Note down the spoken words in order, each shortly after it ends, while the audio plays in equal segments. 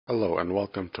Hello and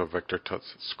welcome to Vector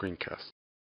Tuts screencast.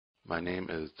 My name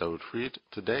is Daoud Fried.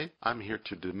 Today I'm here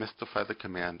to demystify the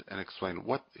command and explain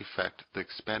what effect the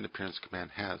expand appearance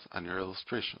command has on your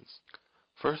illustrations.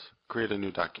 First, create a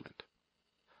new document.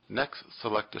 Next,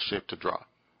 select a shape to draw.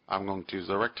 I'm going to use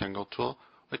the rectangle tool,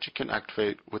 which you can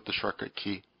activate with the shortcut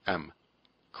key M.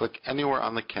 Click anywhere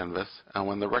on the canvas, and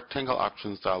when the rectangle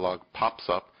options dialog pops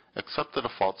up, accept the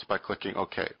defaults by clicking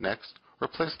OK. Next,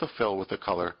 replace the fill with a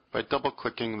color by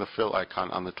double-clicking the fill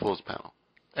icon on the Tools panel.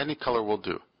 Any color will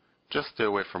do. Just stay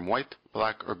away from white,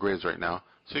 black, or grays right now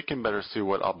so you can better see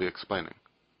what I'll be explaining.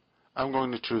 I'm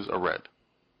going to choose a red.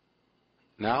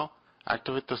 Now,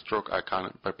 activate the stroke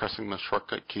icon by pressing the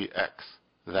shortcut key X.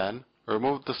 Then,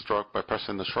 remove the stroke by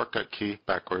pressing the shortcut key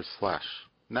 /.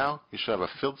 Now, you should have a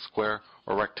filled square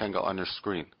or rectangle on your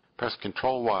screen. Press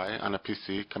Ctrl Y on a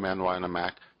PC, Command Y on a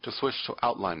Mac to switch to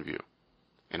Outline View.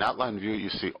 In Outline View, you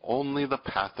see only the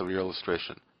path of your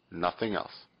illustration, nothing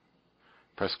else.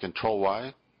 Press Ctrl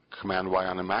Y, Command Y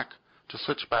on a Mac to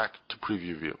switch back to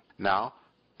Preview View. Now,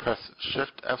 press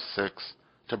Shift F6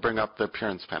 to bring up the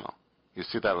Appearance panel. You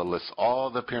see that it lists all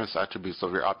the appearance attributes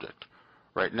of your object.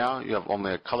 Right now, you have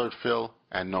only a colored fill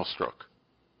and no stroke.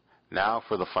 Now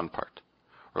for the fun part.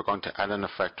 We're going to add an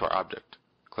effect to our object.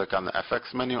 Click on the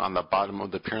FX menu on the bottom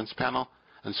of the Appearance panel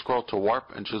and scroll to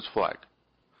Warp and choose Flag.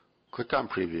 Click on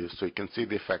Preview so you can see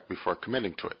the effect before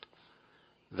committing to it.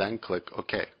 Then click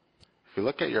OK. If you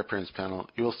look at your Appearance panel,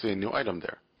 you will see a new item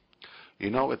there. You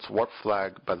know it's Warp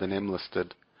Flag by the name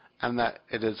listed, and that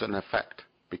it is an effect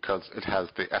because it has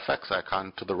the FX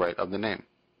icon to the right of the name.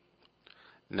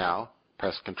 Now,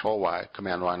 press Ctrl Y,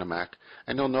 Command Y on a Mac,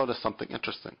 and you'll notice something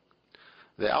interesting.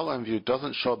 The Outline View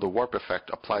doesn't show the warp effect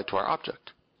applied to our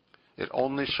object. It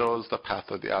only shows the path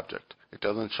of the object. It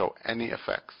doesn't show any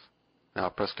effects. Now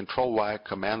press Ctrl Y,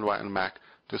 Command Y on a Mac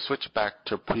to switch back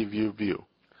to Preview View.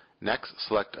 Next,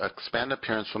 select Expand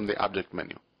Appearance from the Object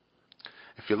menu.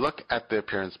 If you look at the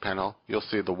Appearance panel, you'll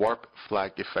see the Warp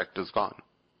Flag effect is gone.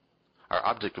 Our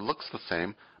object looks the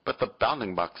same, but the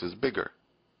bounding box is bigger.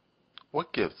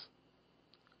 What gives?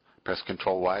 Press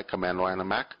Ctrl Y, Command Y on a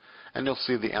Mac, and you'll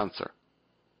see the answer.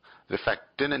 The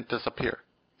effect didn't disappear.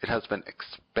 It has been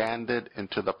expanded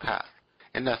into the path.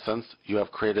 In essence, you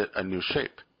have created a new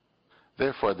shape.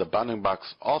 Therefore, the bounding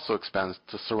box also expands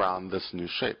to surround this new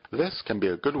shape. This can be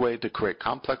a good way to create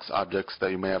complex objects that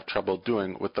you may have trouble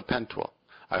doing with the pen tool.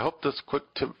 I hope this quick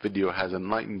tip video has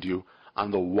enlightened you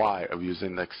on the why of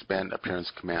using the Expand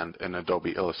Appearance command in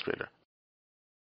Adobe Illustrator.